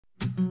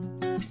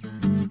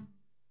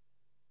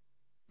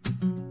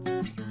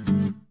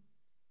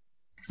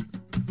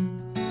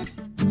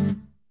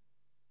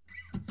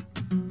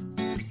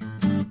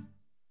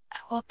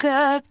Woke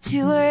up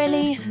too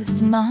early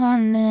this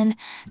morning,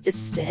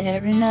 just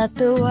staring at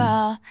the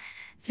wall,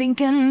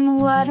 thinking,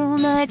 why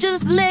don't I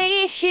just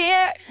lay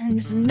here and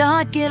just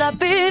not get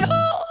up at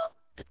all?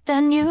 But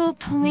then you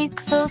pull me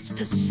close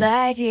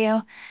beside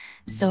you,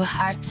 it's so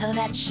hard to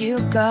let you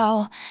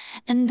go.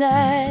 And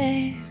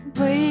I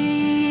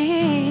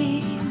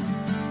breathe,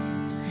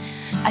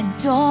 I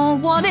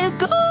don't wanna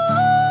go,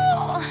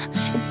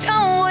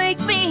 don't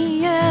wake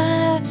me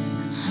up.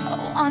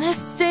 I wanna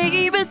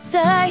stay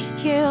beside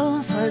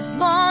you for as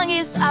long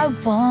as I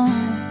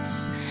want.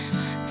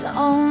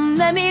 Don't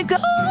let me go,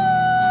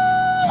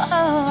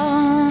 I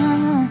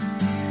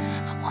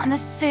wanna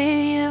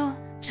see you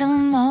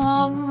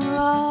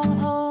tomorrow.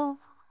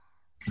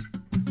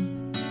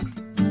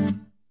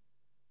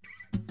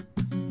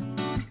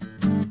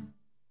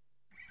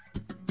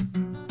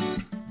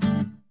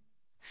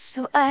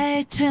 So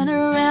I turn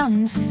around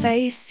and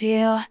face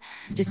you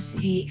to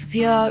see if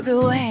you're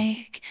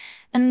awake.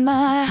 And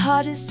my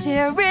heart is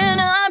tearing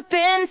up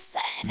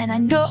inside, and I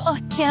know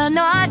I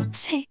cannot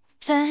take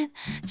time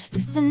to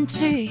listen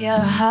to your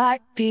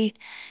heartbeat.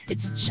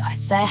 It's a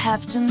choice I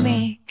have to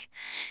make,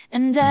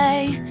 and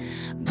I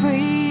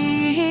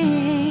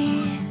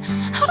breathe.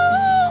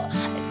 Oh,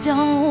 I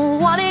don't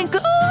wanna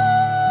go,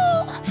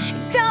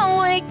 don't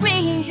wake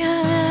me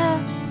up.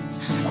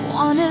 I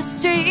wanna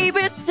stay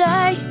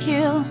beside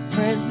you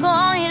for as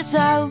long as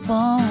I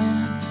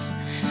want.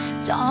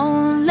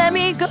 Don't let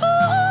me go,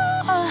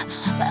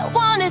 I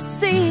wanna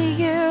see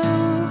you.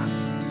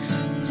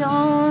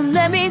 Don't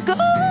let me go,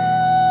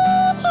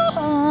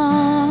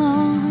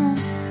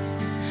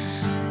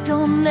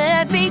 don't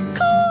let me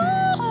go,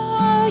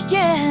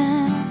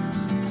 yeah.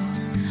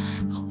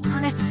 I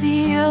wanna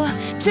see you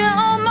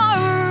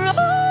tomorrow,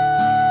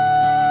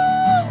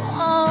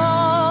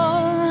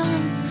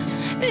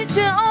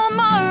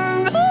 tomorrow.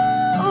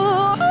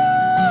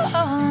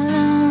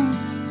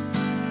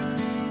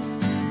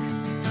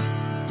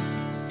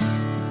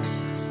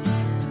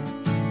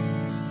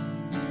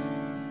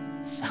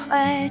 So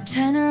I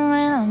turn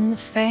around to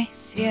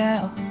face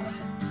you,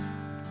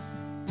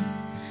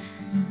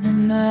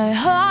 and my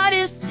heart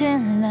is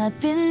tearing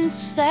up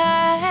inside.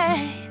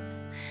 I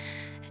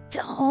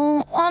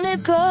don't wanna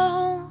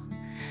go,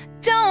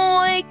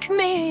 don't wake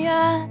me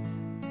up.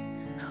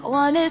 I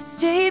wanna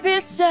stay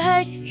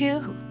beside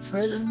you for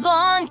as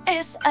long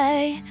as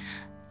I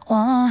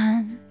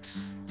want.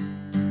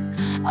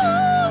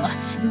 Oh,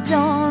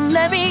 don't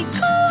let me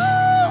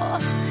go,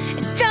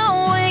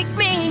 don't wake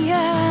me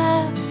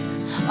up.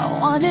 I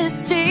wanna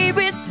stay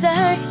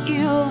beside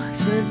you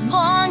for as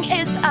long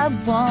as I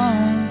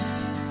want.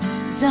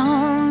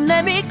 Don't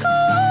let me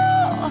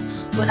go,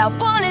 but I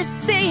wanna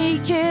see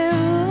you.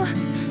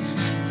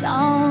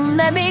 Don't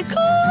let me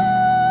go,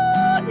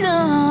 no.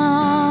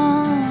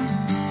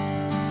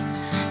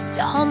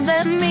 Don't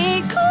let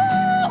me go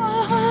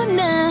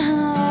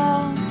now.